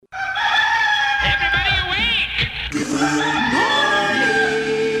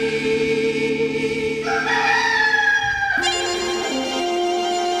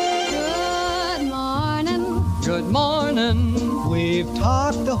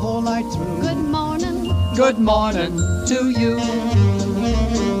whole night through. Good morning. Good morning to you.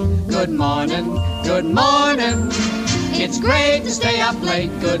 Good morning, good morning. It's great to stay up late.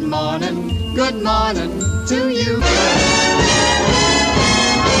 Good morning to you.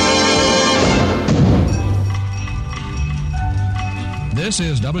 This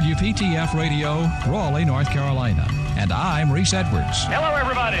is WPTF Radio, Raleigh, North Carolina. And I'm Reese Edwards. Hello,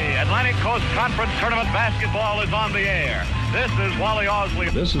 everybody. Atlantic Coast Conference Tournament basketball is on the air. This is Wally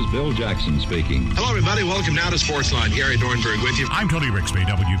Osley. This is Bill Jackson speaking. Hello, everybody. Welcome now to Sportsline. Gary Dornberg with you. I'm Tony Rixby,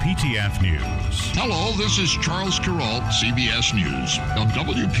 WPTF News. Hello, this is Charles Carroll, CBS News, on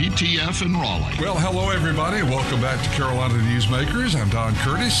WPTF in Raleigh. Well, hello, everybody. Welcome back to Carolina Newsmakers. I'm Don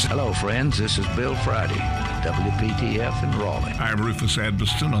Curtis. Hello, friends. This is Bill Friday, WPTF in Raleigh. I'm Rufus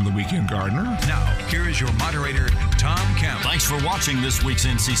Edmiston on The Weekend Gardener. Now, here is your moderator, Tom Campbell. Thanks for watching this week's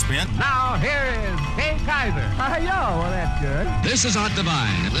NC Spin. Now, here is Kay Kaiser. Well, that's good. This is Art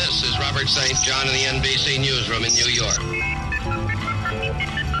Divine. This is Robert St. John in the NBC Newsroom in New York.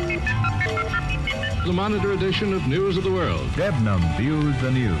 The Monitor edition of News of the World. Debnam views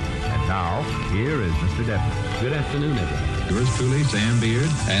the news. And now, here is Mr. Debnam. Good afternoon, everyone. Yours truly, Sam Beard,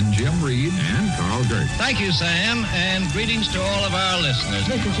 And Jim Reed. and Carl Gert. Thank you, Sam, and greetings to all of our listeners.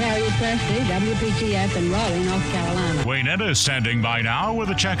 This is Harriet Presley, WPTF in Raleigh, North Carolina. Wayne Etta is standing by now with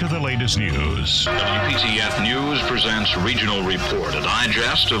a check of the latest news. WPTF News presents Regional Report, a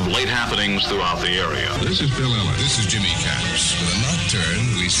digest of late happenings throughout the area. This is Bill Ellis. This is Jimmy Caps. With a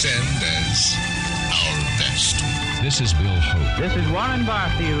nocturne we send as our best. This is Bill Hope. This is Warren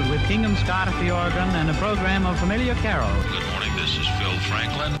Barfield with Kingham Scott at the organ and a program of familiar carols. Good morning, this is Phil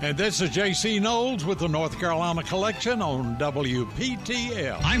Franklin. And this is J.C. Knowles with the North Carolina Collection on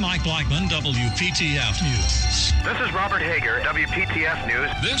WPTF. I'm Mike Blackman, WPTF News. This is Robert Hager, WPTF News.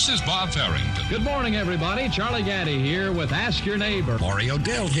 This is Bob Farrington. Good morning, everybody. Charlie Gaddy here with Ask Your Neighbor. Mario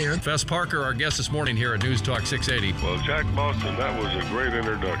Dale here. Fess Parker, our guest this morning here at News Talk 680. Well, Jack Boston, that was a great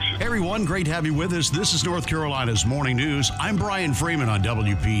introduction. Hey, everyone, great to have you with us. This is North Carolina's Morning News. I'm Brian Freeman on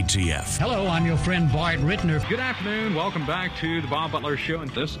WPTF. Hello, I'm your friend Bart Rittner. Good afternoon. Welcome back to the Bob Butler Show. And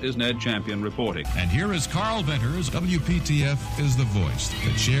this is Ned Champion reporting. And here is Carl Venters. WPTF is the voice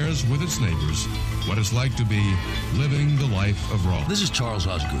that shares with its neighbors what it's like to be living the life of Raleigh. This is Charles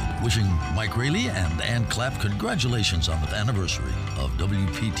Osgood wishing Mike Rayleigh and Ann Clapp congratulations on the anniversary of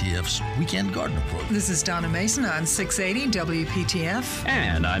WPTF's Weekend Gardener program. This is Donna Mason on 680 WPTF.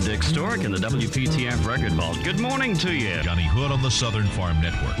 And I'm Dick Stork in the WPTF Record Vault. Good morning to you. Johnny Hood on the Southern Farm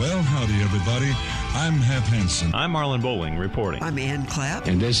Network. Well, howdy, everybody. I'm Hap Hansen. I'm Marlon Bowling reporting. I'm Ann Clapp.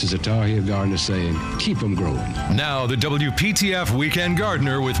 And this is a Tar Heel Gardener saying, keep them growing. Now, the WPTF Weekend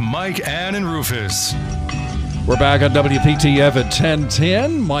Gardener with Mike, Ann, and Rufus. We're back on WPTF at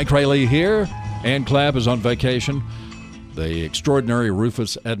 10:10. Mike Rayleigh here. Ann Clapp is on vacation. The extraordinary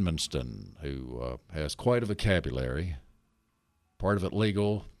Rufus Edmiston, who has quite a vocabulary. Part of it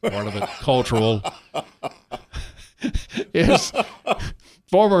legal, part of it cultural. Is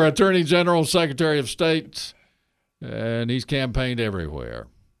former Attorney General, Secretary of State, and he's campaigned everywhere,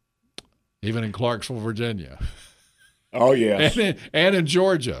 even in Clarksville, Virginia. Oh, yes. And in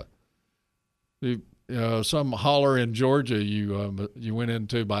Georgia. Some holler in Georgia you went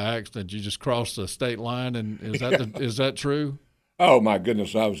into by accident. You just crossed the state line, and is that true? Oh my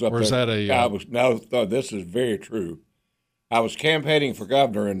goodness, I was up or is there. That no, this is very true. I was campaigning for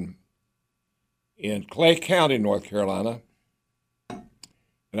governor in Clay County, North Carolina,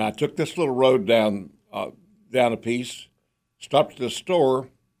 and I took this little road down a piece, stopped at the store,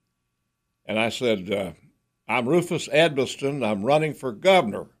 and I said, "I'm Rufus Edmiston. I'm running for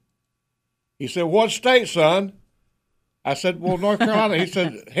governor." He said, "What state, son?" I said, "Well, North Carolina." He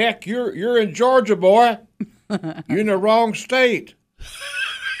said, "Heck, you're in Georgia, boy. You're in the wrong state."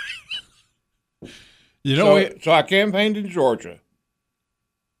 So I campaigned in Georgia.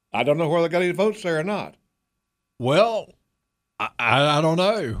 I don't know whether they got any votes there or not. Well, I don't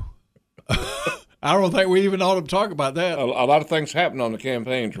know. I don't think we even ought to talk about that. A lot of things happen on the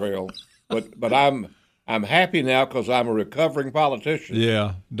campaign trail, but I'm happy now because I'm a recovering politician.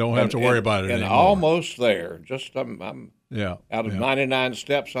 Yeah, don't have to worry about it and anymore. Almost there. Just I'm out of 99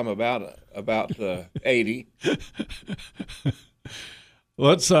 steps. I'm about 80.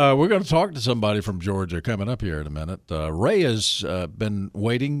 We're going to talk to somebody from Georgia coming up here in a minute. Ray has been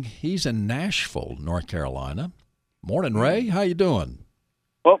waiting. He's in Nashville, North Carolina. Morning, Ray. How you doing?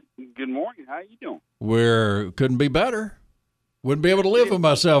 Well, good morning. How you doing? Couldn't be better. Wouldn't be able to live with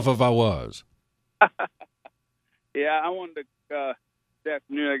myself if I was. Yeah, I wanted to this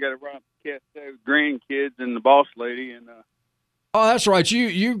afternoon. I got to run up to catch those grandkids and the boss lady, and Oh, that's right.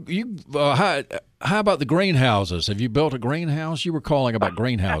 How about the greenhouses? Have you built a greenhouse? You were calling about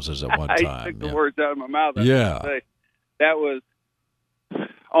greenhouses at one time. I took the words out of my mouth. Yeah. That was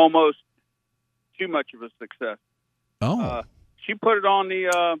almost too much of a success. Oh. She put it on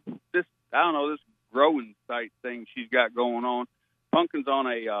this growing site thing she's got going on. Pumpkins on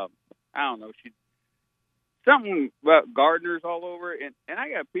something about gardeners all over, and I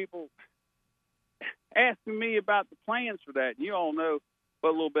got people asking me about the plans for that. And you all know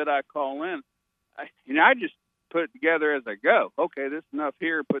what little bit I call in. I just put it together as I go. Okay, this is enough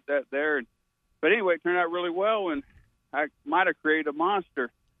here, put that there. But anyway, it turned out really well, and I might have created a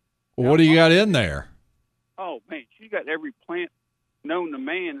monster. Well, what do you got in there? Oh, man, she's got every plant known to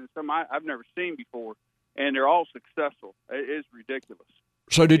man and some I've never seen before, and they're all successful. It is ridiculous.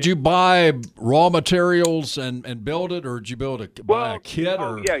 So did you buy raw materials and build it, or did you buy a kit?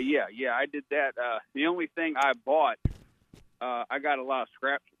 Yeah, I did that. The only thing I bought, I got a lot of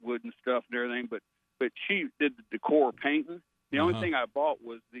scrap wood and stuff and everything, but she did the decor painting. The only thing I bought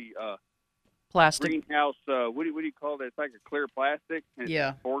was the plastic greenhouse. What do you call that? It's like a clear plastic. And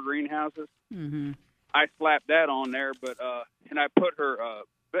it's 4 greenhouses. Mm-hmm. I slapped that on there, but and I put her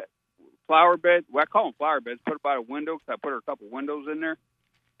flower bed. Well, I call them flower beds. Put it by a window because I put her a couple windows in there,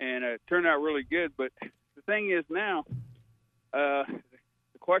 and it turned out really good. But the thing is now, the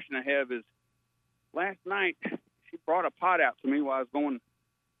question I have is, last night she brought a pot out to me while I was going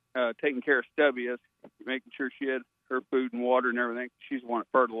taking care of Stubby, making sure she had her food and water and everything. She's the one that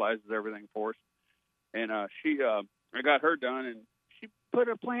fertilizes everything for us, and I got her done, and she put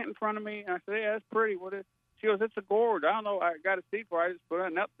a plant in front of me, and I said, "Yeah, that's pretty. What is?" She goes, "It's a gourd. I don't know. I got a seed for it. I just put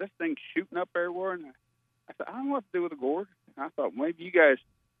it up. This thing's shooting up everywhere." And I said, "I don't know what to do with a gourd." And I thought, maybe you guys,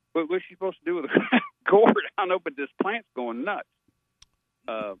 what's she supposed to do with a gourd? I don't know, but this plant's going nuts.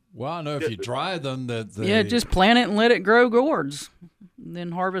 Well, I know if you dry them, just plant it and let it grow gourds, and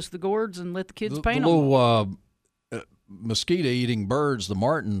then harvest the gourds and let the kids paint them. Little mosquito-eating birds, the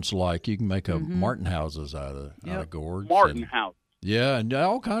martins, you can make martin houses out of gourds. Martin house. Yeah, and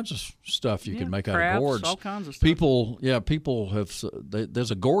all kinds of stuff you can make crafts, out of gourds. All kinds of stuff. People have. There's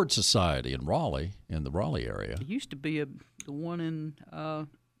a gourd society in Raleigh, in the Raleigh area. It used to be the one in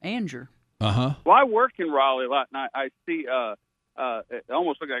Anger. Uh-huh. Well, I work in Raleigh a lot, and I see it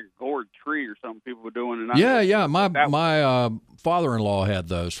almost looked like a gourd tree or something people were doing. And My father-in-law had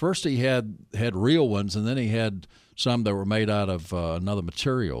those. First, he had real ones, and then he had some that were made out of another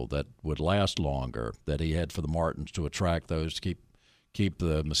material that would last longer. That he had for the martins to attract those, to keep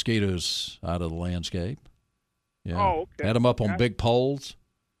the mosquitoes out of the landscape. Yeah. Oh, okay. Had them up on big poles.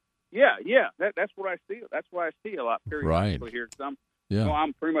 Yeah. That's what I see. That's what I see a lot periodically here. Because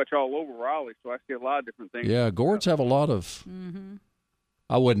I'm pretty much all over Raleigh, so I see a lot of different things. Yeah, gourds have a lot of. Mm-hmm.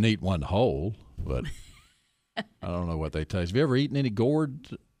 I wouldn't eat one whole, but I don't know what they taste. Have you ever eaten any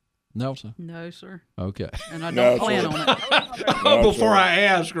gourd, Nelson? No, sir. Okay. And I don't plan on it. Before I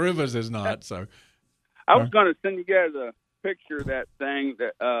ask, Rufus is not. So I was going to send you guys a picture of that thing,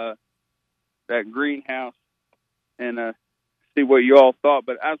 that greenhouse, and see what you all thought.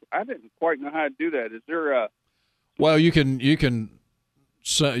 But I didn't quite know how to do that. Is there a? Well, you can you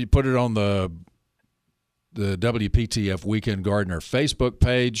put it on the WPTF Weekend Gardener Facebook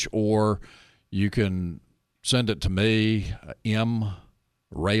page, or you can send it to me, M.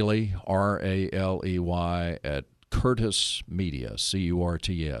 Raley, Raley, at Curtis Media,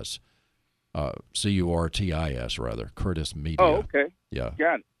 Curtis, Curtis rather, Curtis Media. Oh, okay. Yeah.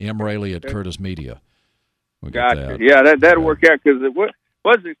 Got it. M. Raley at Curtis Media. Gotcha. Yeah, that'll work out, because it was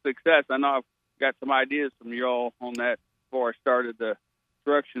a success. I know I've got some ideas from you all on that before I started the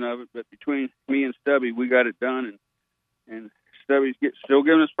construction of it, but between me and Stubby, we got it done, and Stubby's still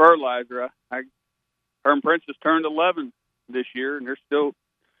giving us fertilizer. Her and Princess turned 11 this year, and they're still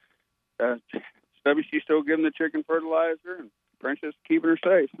Stubby. She's still giving the chicken fertilizer, and Princess keeping her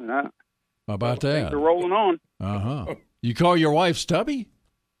safe. And how about that? They're rolling on. You call your wife Stubby?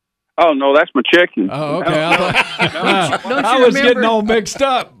 Oh, no, that's my chicken. Oh, okay. I was getting all mixed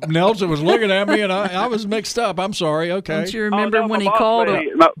up. Nelson was looking at me, and I was mixed up. I'm sorry. Okay. Don't you remember when he called her?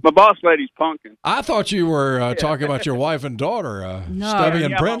 My boss lady's Pumpkin. I thought you were talking about your wife and daughter, Stubby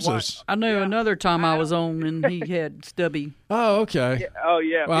and Princess. I knew another time I was on, and he had Stubby. Oh, okay.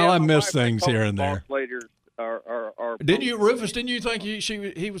 Yeah. Well, I miss things here and there. Didn't you, Rufus? Didn't you think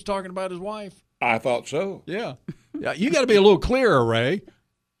he was talking about his wife? I thought so. Yeah. You got to be a little clearer, Ray.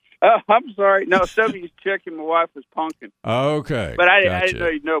 I'm sorry. No, Stubby's chicken. My wife was Pumpkin. Okay. But I didn't know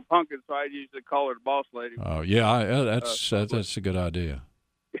you'd know Pumpkin, so I usually call her the boss lady. Oh, yeah. That's a good idea.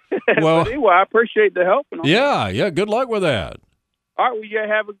 Well, anyway, I appreciate the help. Yeah. Good luck with that. All right. Well, you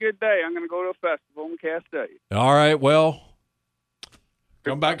have a good day. I'm going to go to a festival in Cass State. All right. Well,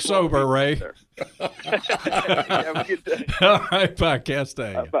 Come back sober, Ray. Have a good day. All right, bye,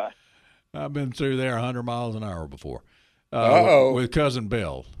 Castaigne. Bye. I've been through there 100 miles an hour before. With Cousin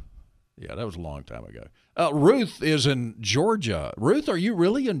Bill. Yeah, that was a long time ago. Ruth is in Georgia. Ruth, are you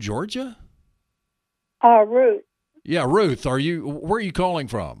really in Georgia? Ruth. Yeah, Ruth. Where are you calling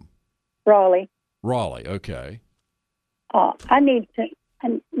from? Raleigh. Raleigh, okay. I need to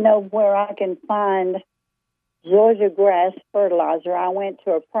know where I can find Georgia grass fertilizer. I went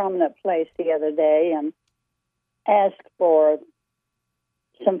to a prominent place the other day and asked for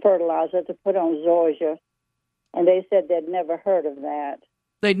some fertilizer to put on Georgia, and they said they'd never heard of that.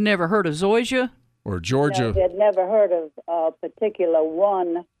 They'd never heard of Zoysia? Or Georgia? No, they'd never heard of a particular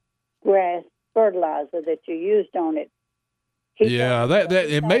one grass fertilizer that you used on it. Yeah,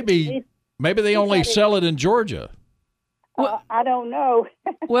 it maybe they only sell it in Georgia. I don't know.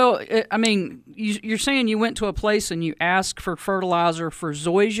 Well, I mean, you're saying you went to a place and you asked for fertilizer for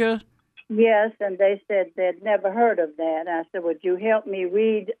Zoysia? Yes, and they said they'd never heard of that. I said, would you help me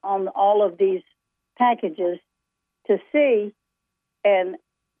read on all of these packages to see? And,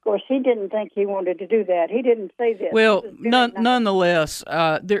 of course, he didn't think he wanted to do that. He didn't say this. Well, nonetheless,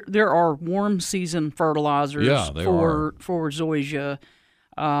 there are warm season fertilizers for Zoysia.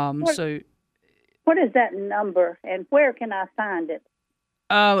 What is that number, and where can I find it?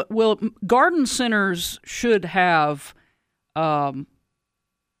 Well, garden centers should have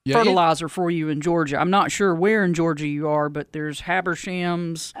fertilizer for you in Georgia. I'm not sure where in Georgia you are, but there's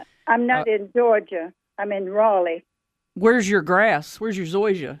Habershams. I'm not in Georgia. I'm in Raleigh. Where's your grass? Where's your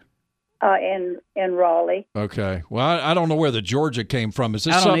Zoysia? In Raleigh. Okay. Well, I don't know where the Georgia came from. Is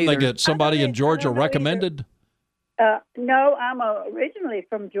this something that somebody in Georgia recommended? No, I'm originally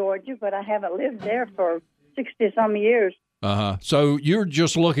from Georgia, but I haven't lived there for 60-some years. So you're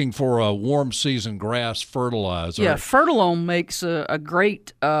just looking for a warm season grass fertilizer. Yeah, Fertilome makes a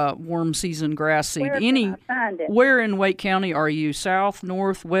great warm season grass seed. Where can I find it? Where in Wake County are you? South,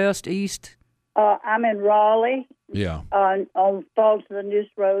 north, west, east? I'm in Raleigh. Yeah. On Falls of the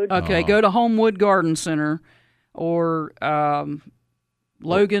Noose Road. Okay, go to Homewood Garden Center or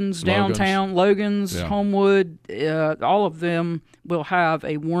Logan's downtown, Logan's, yeah. Homewood, all of them will have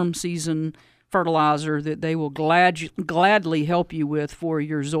a warm season fertilizer that they will gladly help you with for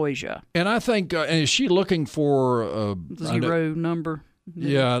your Zoysia. And I think, is she looking for zero number?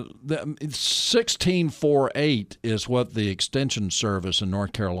 Yeah, 1648 is what the Extension Service in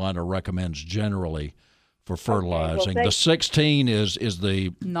North Carolina recommends generally for fertilizing. The 16 is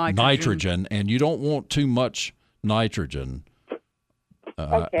the nitrogen, and you don't want too much nitrogen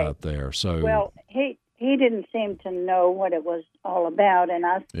out there. So well, he didn't seem to know what it was all about, and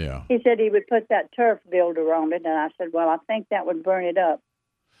he said he would put that turf builder on it, and I said, well, I think that would burn it up.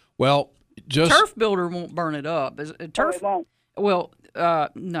 Well, turf builder won't burn it up. Turf it won't. Well,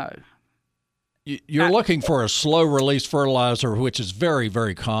 no. You're looking for a slow release fertilizer, which is very,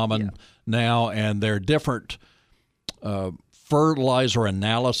 very common now, and there are different fertilizer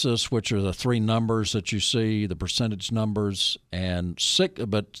analysis, which are the three numbers that you see, the percentage numbers, but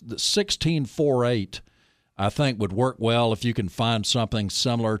the 1648, I think, would work well if you can find something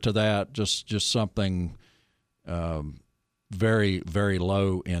similar to that, just something very, very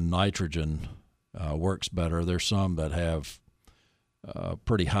low in nitrogen works better. There's some that have a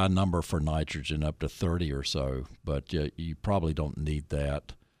pretty high number for nitrogen, up to 30 or so, but you probably don't need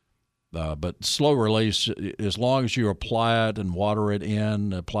that. But slow release, as long as you apply it and water it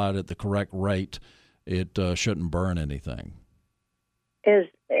in, apply it at the correct rate, it shouldn't burn anything. Is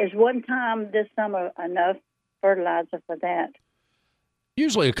one time this summer enough fertilizer for that?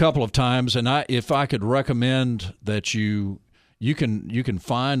 Usually a couple of times, and if I could recommend that you can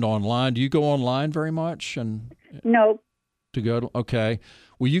find online. Do you go online very much? No. Okay.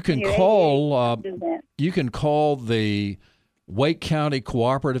 Well, you can call. You can call the Wake County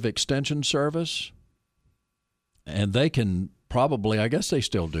Cooperative Extension Service, and they can probably, I guess they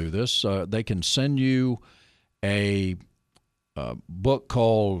still do this, they can send you a book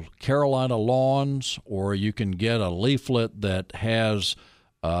called Carolina Lawns, or you can get a leaflet that has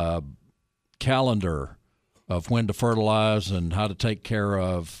a calendar of when to fertilize and how to take care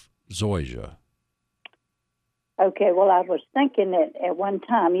of zoysia. Okay, well, I was thinking that at one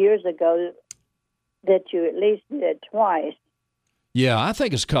time, years ago, that you at least did it twice. Yeah, I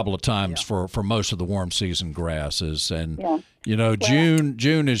think it's a couple of times for most of the warm season grasses, and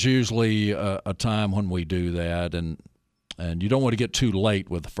June is usually a time when we do that, and you don't want to get too late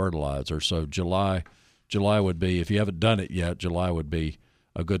with the fertilizer. So July would be, if you haven't done it yet, July would be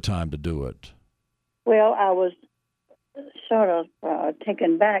a good time to do it. Well, I was sort of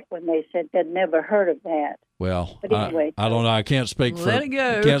taken back when they said they'd never heard of that. Well, But anyway, I don't know. I can't speak for. Let it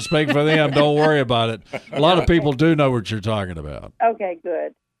go. Can't speak for them. Don't worry about it. A lot of people do know what you're talking about. Okay,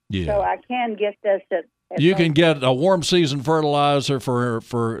 good. Yeah. So I can get this at You can get a warm season fertilizer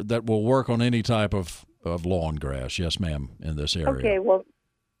for that will work on any type of lawn grass. Yes, ma'am, in this area. Okay, well,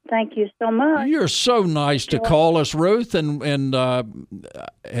 thank you so much. You're so nice to call us, Ruth. And are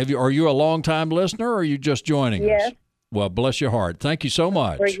you a long-time listener, or are you just joining us? Yes. Well, bless your heart. Thank you so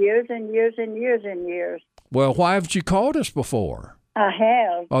much. For years and years and years and years. Well, why haven't you called us before? I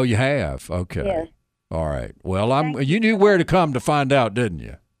have. Oh, you have? Okay. Yes. All right. Well, you knew where to come to find out, didn't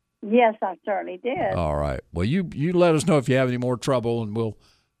you? Yes, I certainly did. All right. Well, you let us know if you have any more trouble, and we'll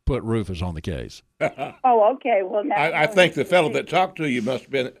put Rufus on the case. Oh, okay. Well, now I think the fellow that talked to you must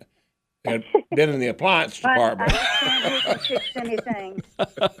have been in the appliance department. I can't fix anything.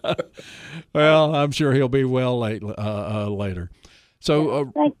 Well, I'm sure he'll be well later.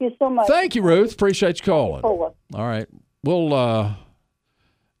 So thank you so much. Thank you, Ruth. Appreciate you calling. All right. We'll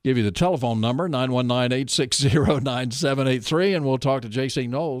give you the telephone number, 919-860-9783, and we'll talk to J.C.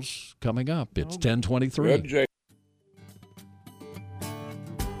 Knowles coming up. It's 10:23. Good, Jay.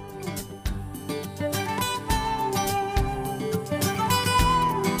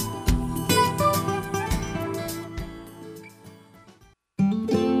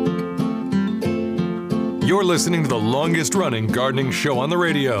 You're listening to the longest-running gardening show on the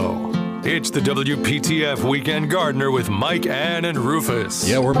radio. It's the WPTF Weekend Gardener with Mike, Ann, and Rufus.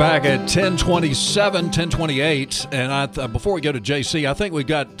 Yeah, we're back at 10:27, 10:28. And before we go to JC, I think we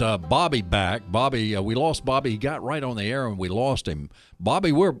got Bobby back. Bobby, we lost Bobby. He got right on the air and we lost him.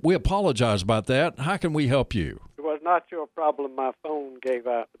 Bobby, we apologize about that. How can we help you? It was not your problem. My phone gave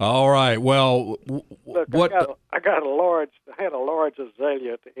out. All right. Well, look, what? I had a large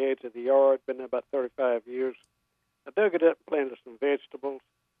azalea at the edge of the yard. Been there about 35 years. I dug it up and planted some vegetables.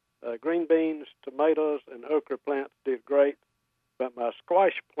 Green beans, tomatoes, and okra plants did great. But my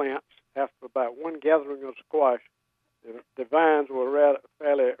squash plants, after about one gathering of squash, the vines were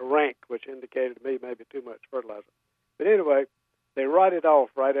fairly rank, which indicated to me maybe too much fertilizer. But anyway, they rotted off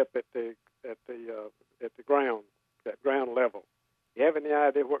right up at the ground, that ground level. You have any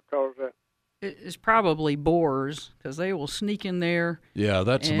idea what caused that? It's probably borers, because they will sneak in there. Yeah,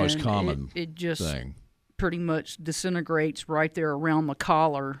 that's the most common it just thing. Pretty much disintegrates right there around the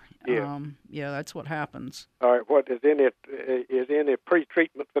collar. Yeah. That's what happens. All right. What is any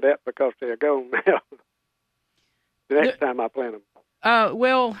pre-treatment for that, because they're gone now? The next time I plant them.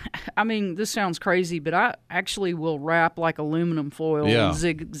 Well, I mean, this sounds crazy, but I actually will wrap like aluminum foil and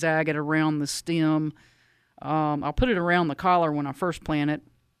zigzag it around the stem. I'll put it around the collar when I first plant it,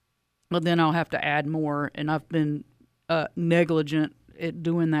 but then I'll have to add more, and I've been negligent at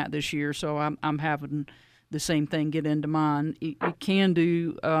doing that this year, so I'm having the same thing get into mine. You can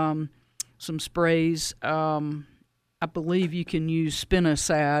do some sprays. I believe you can use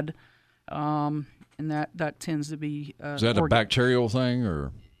spinosad, and that tends to be. Is that a bacterial thing,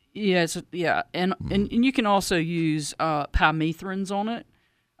 or? Yes, and you can also use pymethrins on it,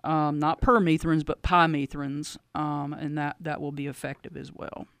 not permethrins, but pymethrins, and that will be effective as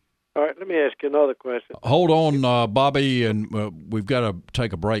well. All right, let me ask you another question. Hold on, Bobby, and we've got to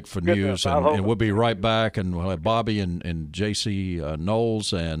take a break for news, and we'll be right back, and we'll have Bobby and J.C.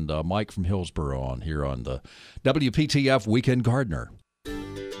 Knowles and Mike from Hillsboro on here on the WPTF Weekend Gardener.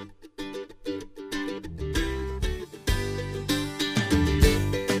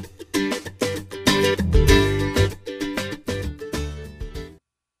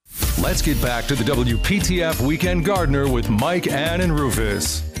 Let's get back to the WPTF Weekend Gardener with Mike, Ann, and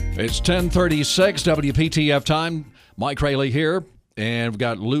Rufus. It's 10:36 WPTF time. Mike Rayleigh here, and we've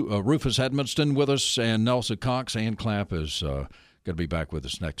got Rufus Edmonston with us, and Nelson Cox. Ann Clapp is going to be back with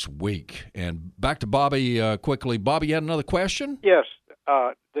us next week. And back to Bobby quickly. Bobby, you had another question? Yes.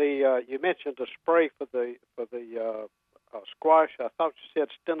 You mentioned the spray for the squash. I thought you said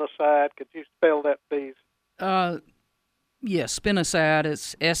spinosad. Could you spell that, please? Yes, spinosad.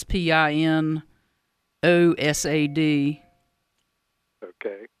 It's SPINOSAD.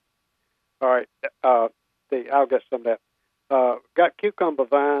 Okay. All right. I'll get some of that. Got cucumber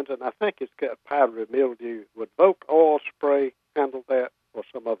vines, and I think it's got powdery mildew. Would Vogue oil spray handle that, or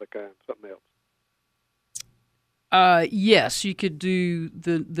some other kind, something else? Yes, you could do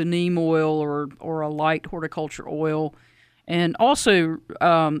the neem oil or a light horticulture oil. And also,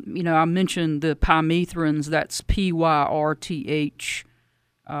 I mentioned the pymethrins. That's PYRTH,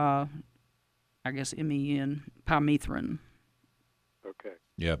 I guess MEN, pymethrin. Okay.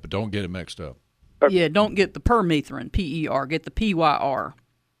 Yeah, but don't get it mixed up. Okay. Yeah, don't get the permethrin, PER. Get the PYR.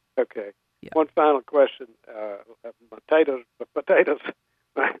 Okay. Yeah. One final question. Potatoes.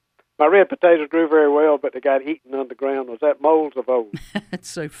 My My red potatoes grew very well, but they got eaten underground. Was that molds of old?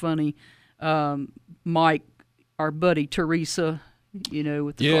 It's so funny. Mike, our buddy Teresa,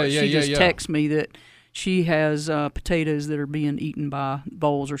 with the she just texted me that she has potatoes that are being eaten by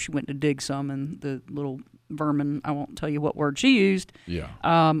voles, or she went to dig some, and the little vermin, I won't tell you what word she used,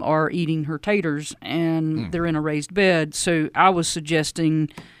 are eating her taters, and they're in a raised bed. So I was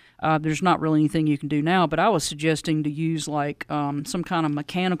suggesting, there's not really anything you can do now, but I was suggesting to use like some kind of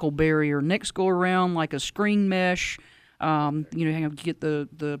mechanical barrier next go around, like a screen mesh. Get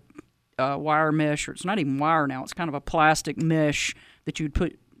the wire mesh, or it's not even wire now, it's kind of a plastic mesh that you'd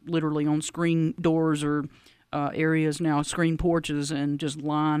put literally on screen doors or areas now, screen porches, and just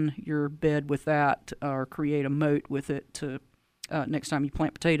line your bed with that, or create a moat with it to next time you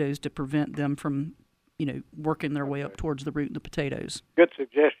plant potatoes, to prevent them from working their way up towards the root of the potatoes. Good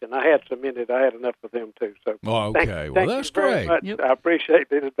suggestion. I had some in it. I had enough of them too. So okay, well, that's great. Yep. I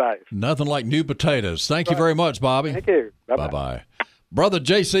appreciate the advice. Nothing like new potatoes. Thank you very much, Bobby. Thank you. Bye-bye. Bye-bye. Brother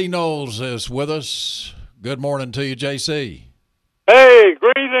J.C. Knowles is with us. Good morning to you, J.C. Hey,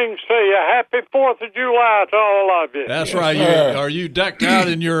 greetings to you. Happy 4th of July to all of you. That's right. Are you decked out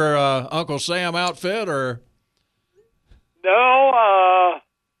in your Uncle Sam outfit, or? No,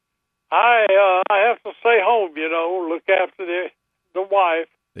 I have to stay home, look after the wife.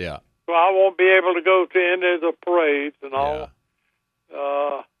 Yeah. So I won't be able to go to any of the parades and all.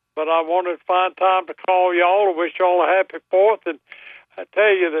 Yeah. But I wanted to find time to call y'all to wish y'all a happy 4th. And I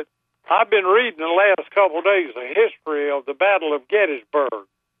tell you that I've been reading the last couple of days the history of the Battle of Gettysburg.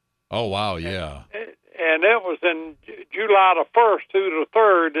 Oh, wow, yeah. And it was in July the 1st through the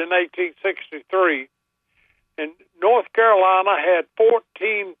 3rd in 1863. And North Carolina had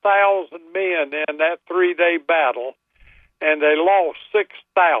 14,000 men in that 3-day battle, and they lost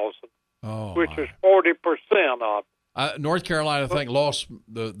 6,000, which is 40% of it. North Carolina, I think, lost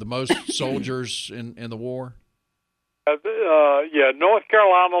the most soldiers in the war. North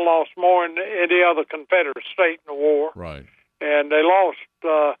Carolina lost more than any other Confederate state in the war. Right. And they lost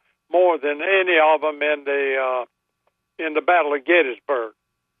more than any of them in the Battle of Gettysburg.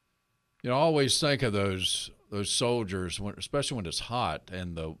 I always think of those soldiers, especially when it's hot,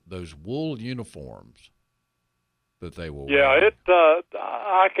 and those wool uniforms that they will wear.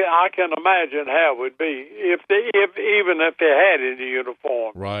 I can imagine how it would be even if they had any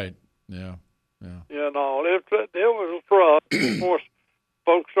uniform. Right. Yeah. It was rough. Of course,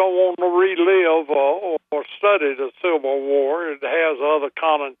 folks don't want to relive or study the Civil War. It has other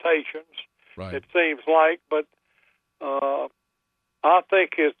connotations, it seems like. But I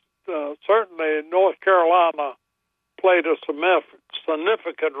think it's certainly North Carolina played a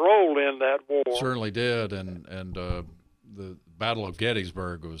significant role in that war. Certainly did, and the Battle of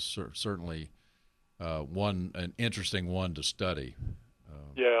Gettysburg was certainly an interesting one to study.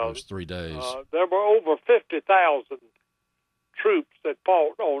 Those 3 days. There were over 50,000 troops that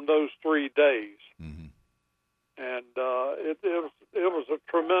fought on those 3 days, and it was a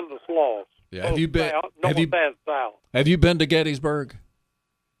tremendous loss. Yeah, have you been? South. Have you been to Gettysburg?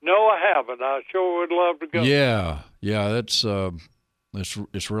 No, I haven't. I sure would love to go. Yeah, that's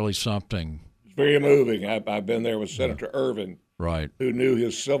it's really something. It's very moving. I've been there with Senator Irvin, right, who knew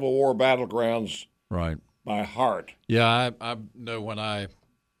his Civil War battlegrounds, right, by heart. Yeah, I know when I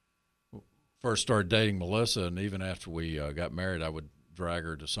first started dating Melissa, and even after we got married, I would drag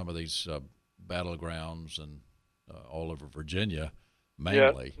her to some of these battlegrounds and all over Virginia,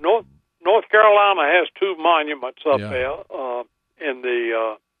 mainly. Yeah, North Carolina has 2 monuments up there in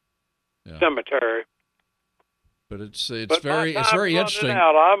the cemetery. But it's very interesting. As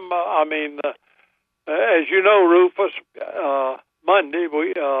you know, Rufus, Monday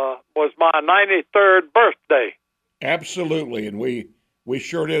was my 93rd birthday. Absolutely, and we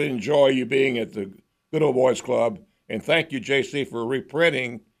sure did enjoy you being at the Good Old Boys Club. And thank you, J.C., for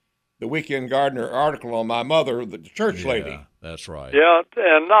reprinting the Weekend Gardener article on my mother, the church lady. That's right. Yeah,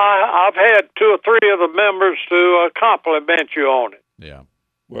 and I've had 2 or 3 of the members to compliment you on it. Yeah.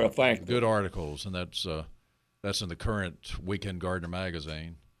 Well, thank you. Good articles, and that's in the current Weekend Gardener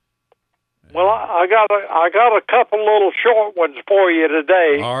magazine. Well, I got a couple little short ones for you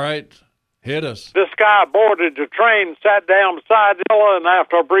today. All right. Hit us. This guy boarded the train, sat down beside Ella, and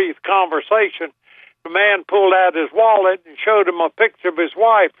after a brief conversation, the man pulled out his wallet and showed him a picture of his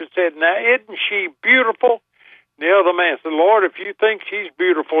wife and said, "Now, isn't she beautiful?" And the other man said, "Lord, if you think she's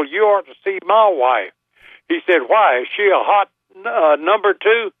beautiful, you ought to see my wife." He said, "Why? Is she a hot number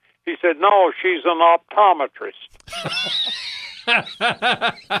 2? He said, "No, she's an optometrist."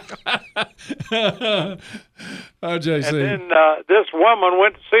 Oh, JC. And then this woman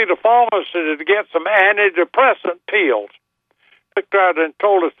went to see the pharmacist to get some antidepressant pills. picked her out and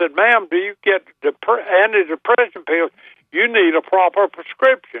told her, said, "Ma'am, do you get antidepressant pills? You need a proper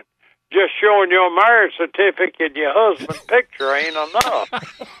prescription. Just showing your marriage certificate and your husband's picture ain't enough."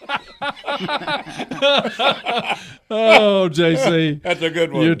 Oh, JC. That's a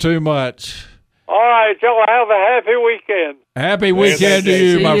good one. You're too much. All right, y'all have a happy weekend. Happy weekend to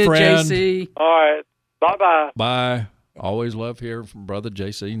you, my friend. JC. All right. Bye-bye. Bye. Always love hearing from Brother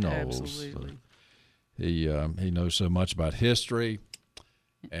JC Knowles. Absolutely. He knows so much about history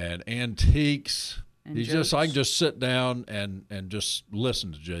and antiques. I can just sit down and just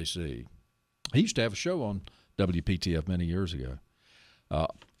listen to JC. He used to have a show on WPTF many years ago.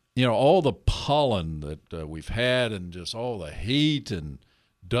 All the pollen that we've had and just all the heat and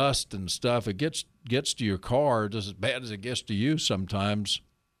dust and stuff, it gets to your car just as bad as it gets to you sometimes.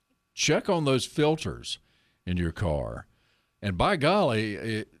 Check on those filters in your car. And by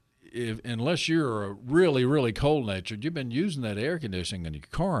golly, unless you're a really, really cold-natured, you've been using that air conditioning in your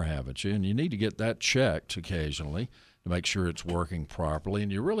car, haven't you? And you need to get that checked occasionally to make sure it's working properly.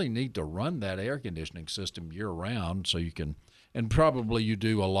 And you really need to run that air conditioning system year-round so you can – and probably you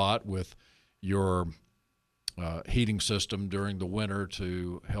do a lot with your heating system during the winter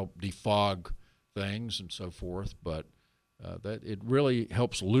to help defog things and so forth. But that it really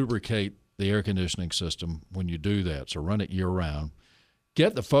helps lubricate the air conditioning system when you do that. So run it year-round.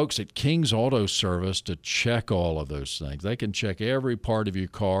 Get the folks at King's Auto Service to check all of those things. They can check every part of your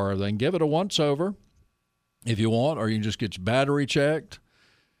car. They can give it a once-over if you want, or you can just get your battery checked.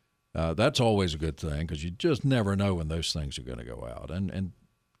 That's always a good thing because you just never know when those things are going to go out. And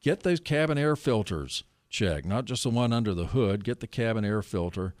get those cabin air filters checked, not just the one under the hood. Get the cabin air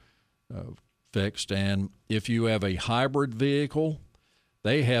filter fixed. And if you have a hybrid vehicle,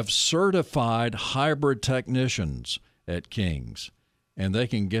 they have certified hybrid technicians at King's. And they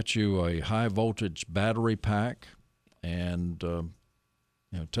can get you a high-voltage battery pack and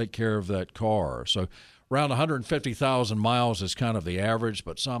take care of that car. So around 150,000 miles is kind of the average,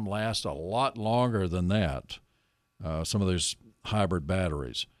 but some last a lot longer than that, some of those hybrid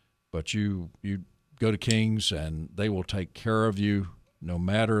batteries. But you go to King's, and they will take care of you no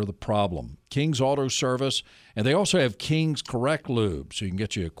matter the problem. King's Auto Service, and they also have King's Correct Lube, so you can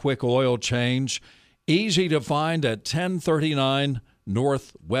get you a quick oil change. Easy to find at 1039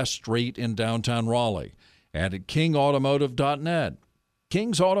 North West Street in downtown Raleigh, and at kingautomotive.net.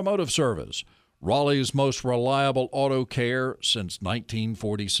 King's Automotive Service, Raleigh's most reliable auto care since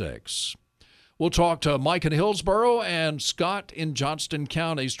 1946. We'll talk to Mike in Hillsboro and Scott in Johnston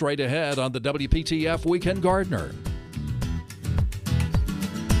County straight ahead on the WPTF Weekend Gardener.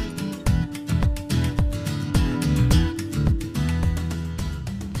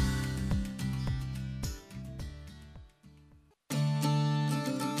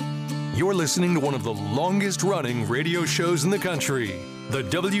 You're listening to one of the longest-running radio shows in the country, the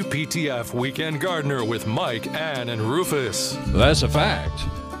WPTF Weekend Gardener with Mike, Ann, and Rufus. That's a fact.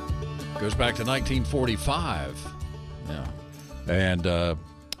 Goes back to 1945. Yeah. And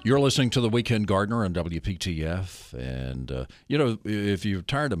you're listening to the Weekend Gardener on WPTF. And, if you're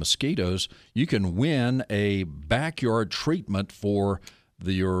tired of mosquitoes, you can win a backyard treatment for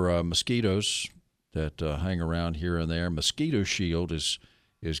your mosquitoes that hang around here and there. Mosquito Shield is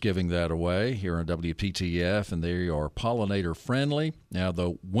giving that away here on WPTF, and they are pollinator friendly. Now,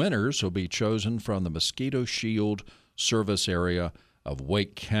 the winners will be chosen from the Mosquito Shield service area of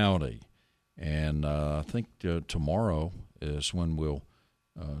Wake County. And I think tomorrow is when we'll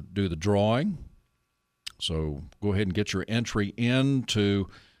do the drawing. So go ahead and get your entry in to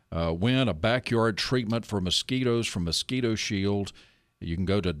win a backyard treatment for mosquitoes from Mosquito Shield. You can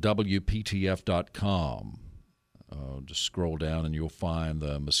go to WPTF.com. Just scroll down and you'll find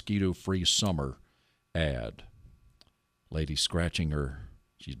the mosquito-free summer ad. Lady scratching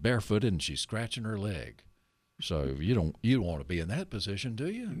she's barefooted and she's scratching her leg. So you don't want to be in that position, do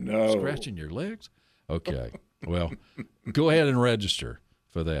you? No. Scratching your legs? Okay. Well, go ahead and register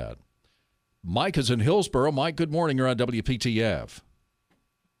for that. Mike is in Hillsboro. Mike, good morning. You're on WPTF.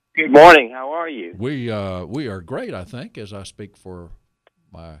 Good morning. How are you? We are great, I think, as I speak for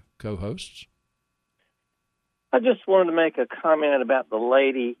my co-hosts. I just wanted to make a comment about the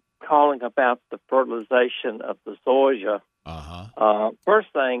lady calling about the fertilization of the zoysia.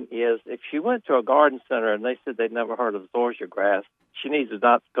 First thing is, if she went to a garden center and they said they'd never heard of zoysia grass, she needs to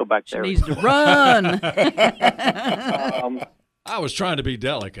not go back there. She needs to run. I was trying to be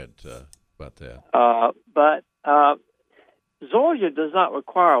delicate about that. But zoysia does not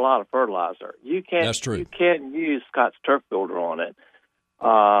require a lot of fertilizer. That's true. You can use Scott's Turf Builder on it.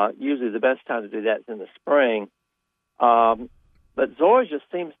 Usually the best time to do that is in the spring. But zoysia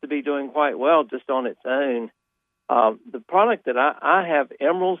seems to be doing quite well just on its own. the product that I have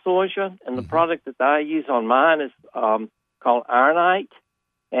Emerald Zoysia, and the product that I use on mine is called Ironite,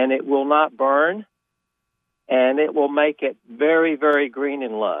 and it will not burn, and it will make it very, very green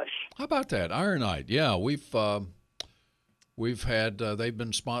and lush. How about that, Ironite? Yeah, we've had they've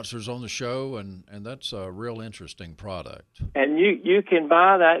been sponsors on the show, and that's a real interesting product. And you can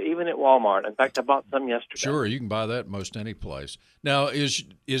buy that even at Walmart. In fact, I bought some yesterday. Sure, you can buy that most any place. Now, is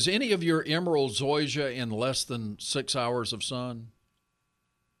any of your Emerald Zoysia in less than 6 hours of sun?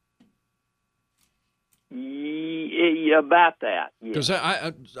 Yeah, about that. Because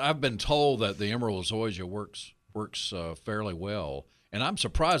I've been told that the Emerald Zoysia works fairly well. And I'm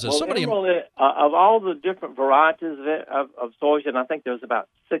surprised that somebody... Emerald, of all the different varieties of zoysia, and I think there's about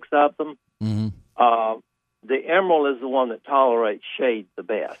 6 of them, the Emerald is the one that tolerates shade the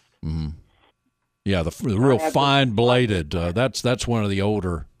best. Mm-hmm. Yeah, the real fine-bladed, that's one of the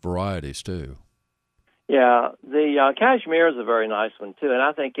older varieties, too. Yeah, the Cashmere is a very nice one, too, and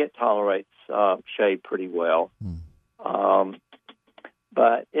I think it tolerates shade pretty well.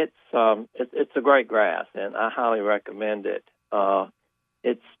 But it's a great grass, and I highly recommend it.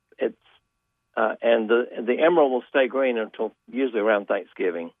 And the Emerald will stay green until usually around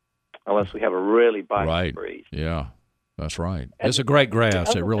Thanksgiving, unless we have a really biting breeze. Yeah, that's right. It's a great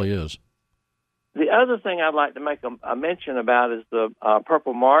grass. It really is. The other thing I'd like to make a mention about is the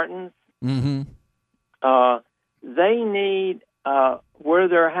Purple Martins. Mm-hmm. They need, where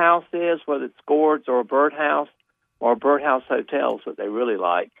their house is, whether it's gourds or a birdhouse hotels that they really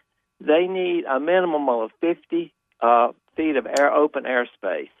like, they need a minimum of 50 feet of open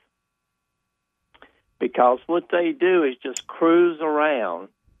airspace, because what they do is just cruise around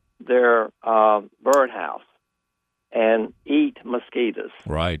their birdhouse and eat mosquitoes.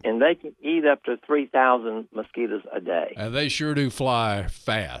 Right. And they can eat up to 3,000 mosquitoes a day. And they sure do fly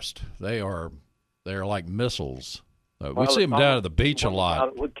fast. They're like missiles. We see them down at the beach a lot.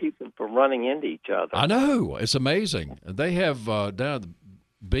 It would keep them from running into each other. I know. It's amazing. They have down at the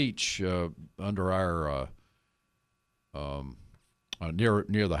beach under our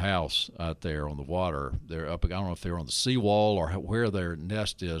near the house out there on the water. They're up. I don't know if they're on the seawall or where their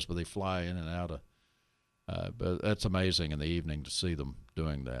nest is, but they fly in and out of. But that's amazing in the evening to see them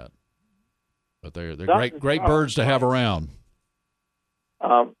doing that. But they're great birds to have around.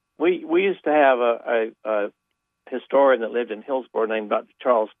 We used to have a historian that lived in Hillsborough named Dr.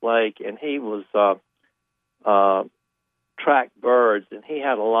 Charles Blake, and he was tracked birds, and he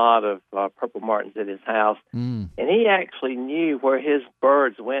had a lot of Purple Martins at his house, and he actually knew where his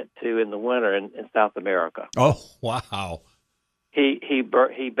birds went to in the winter in South America. Oh, wow. He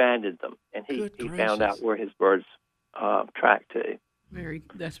banded them, and he found out where his birds tracked to.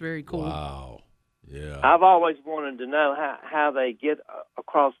 That's very cool. Wow. Yeah. I've always wanted to know how they get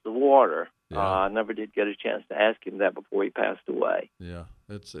across the water. Yeah. I never did get a chance to ask him that before he passed away. Yeah,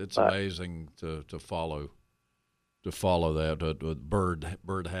 it's amazing to follow that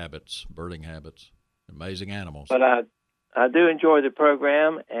birding habits, amazing animals. But I do enjoy the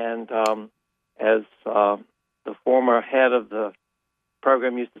program, and as the former head of the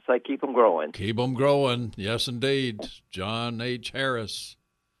program used to say, keep them growing. Keep them growing, yes indeed. John H. Harris,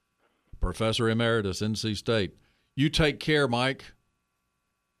 Professor Emeritus, NC State. You take care, Mike.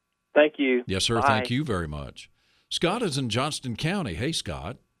 Thank you. Yes, sir. Bye. Thank you very much. Scott is in Johnston County. Hey,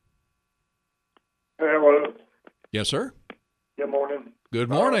 Scott. Hello. Yes, sir. Good morning. Good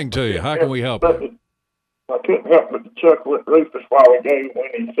morning to you. How can we help you? I couldn't help but chuckle at Rufus a while ago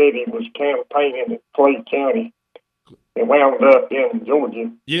when he said he was campaigning in Clay County and wound up in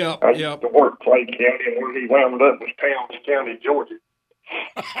Georgia. Yeah, I used to work Clay County, and where he wound up was Towns County, Georgia.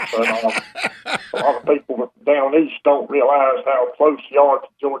 But a lot of people down east don't realize how close you are to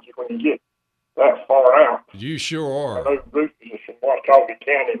Georgia when you get that far out. You sure are. I know Rufus is from Watauga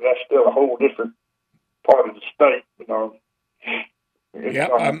County, but that's still a whole different part of the state.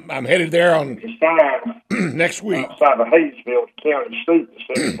 I'm headed there on next week. Outside of Hayesville, the county seat, the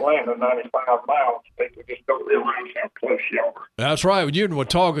city of Atlanta, 95 miles. People just don't realize how close you are. That's right. When you're in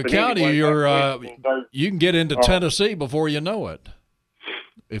Watauga County, you can get into Tennessee before you know it.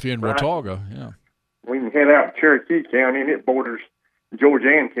 If you're in Watauga, yeah. We can head out to Cherokee County, and it borders Georgia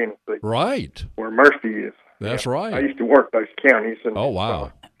and Tennessee. Right. Where Murphy is. That's right. I used to work those counties. And oh,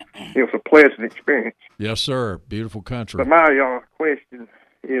 wow. It was a pleasant experience. Yes, sir. Beautiful country. But my question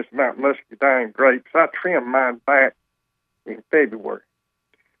is about muscadine grapes. I trimmed mine back in February.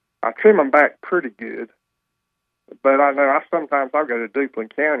 I trim them back pretty good. But I know sometimes I'll go to Duplin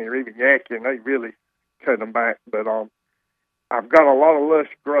County or even Yadkin, and they really cut them back. But I've got a lot of lush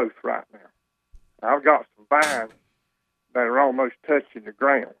growth right now. I've got some vines that are almost touching the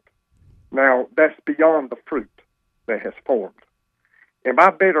ground. Now, that's beyond the fruit. that has formed. Am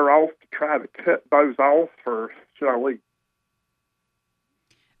I better off to try to cut those off, or should I leave?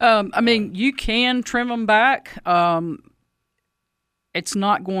 I mean, you can trim them back. It's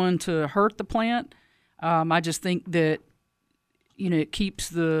not going to hurt the plant. I just think that, it keeps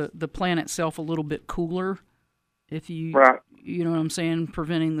the plant itself a little bit cooler. If you, right. You know what I'm saying,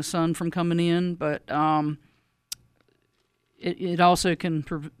 preventing the sun from coming in, but it also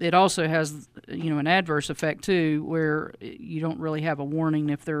has an adverse effect too, where you don't really have a warning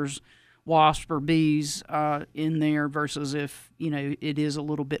if there's wasps or bees in there versus if it is a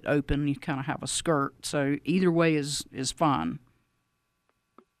little bit open, you kind of have a skirt. So either way is fine.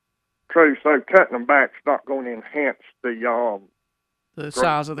 True. So cutting them back's not going to enhance the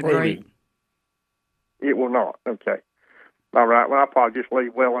size of the grate. It will not. Okay. All right. Well, I'll probably just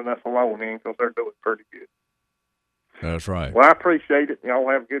leave well enough alone then, because they're doing pretty good. That's right. Well, I appreciate it. Y'all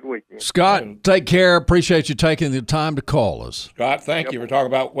have a good weekend. Scott, take care. Appreciate you taking the time to call us. Scott, thank you for talking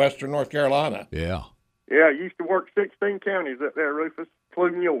about Western North Carolina. Yeah. Yeah, I used to work 16 counties up there, Rufus,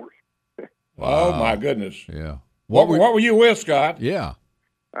 including yours. Wow. Oh, my goodness. Yeah. What were you with, Scott? Yeah.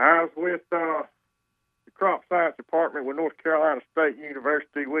 I was with the Crop Science Department with North Carolina State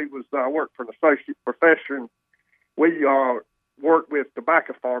University. We was worked for an associate professor, and we worked with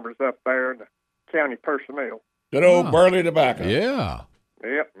tobacco farmers up there and the county personnel. Good old Burley tobacco. Yeah.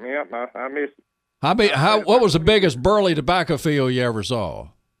 Yep, I miss it. What was the biggest Burley tobacco field you ever saw?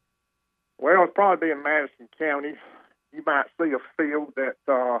 Well, it'd probably be in Madison County. You might see a field that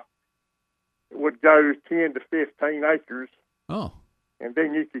would go 10 to 15 acres. Oh. And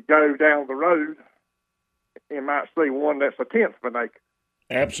then you could go down the road and might see one that's a tenth of an acre.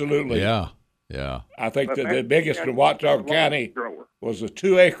 Absolutely. Yeah. I think that the biggest in Watauga County was a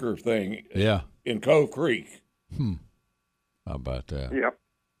 2-acre thing. Yeah. In Cove Creek. How about that? Yep.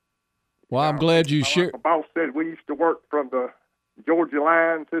 Well, I'm glad you shared. My boss said we used to work from the Georgia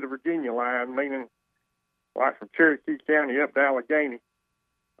line to the Virginia line, meaning like from Cherokee County up to Allegheny.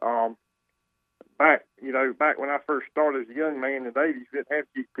 Back when I first started as a young man in the 80s, we didn't have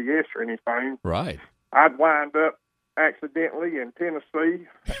GPS or anything. Right. I'd wind up accidentally in Tennessee.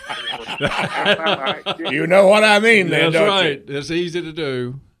 You know what I mean, then, That's don't right. you? It's easy to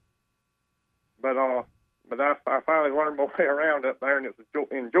do. But I finally learned my way around up there, and it was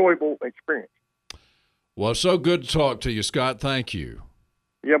an enjoyable experience. Well, so good to talk to you, Scott. Thank you.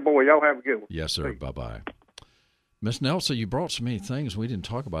 Yeah, boy. Y'all have a good one. Yes, sir. Bye-bye. Miss Nelson, you brought so many things. We didn't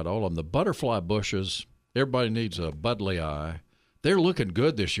talk about all of them. The butterfly bushes, everybody needs a Budley eye. They're looking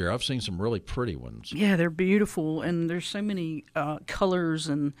good this year. I've seen some really pretty ones. Yeah, they're beautiful, and there's so many colors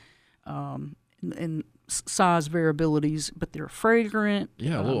and size variabilities, but they're fragrant.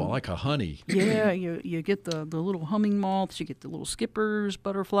 Yeah, a little like a honey. Yeah, you get the little humming moths, you get the little skippers,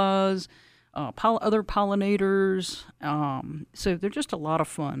 butterflies, other pollinators. So they're just a lot of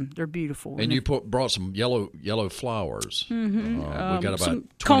fun. They're beautiful. And you brought some yellow flowers. Mm-hmm. We got about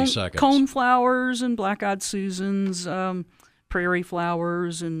 20 seconds. Cone flowers and black-eyed Susans, prairie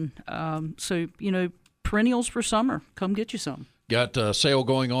flowers, and so perennials for summer. Come get you some. Got a sale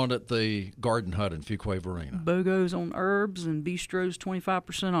going on at the Garden Hut in Fuquay-Varina. BOGOs on herbs and bistros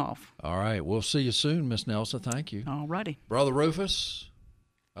 25% off. All right. We'll see you soon, Miss Nelson. Thank you. All righty. Brother Rufus,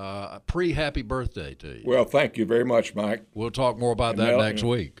 pre-happy birthday to you. Well, thank you very much, Mike. We'll talk more about that next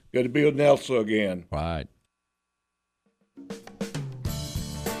week. Good to be with Nelson again. Right.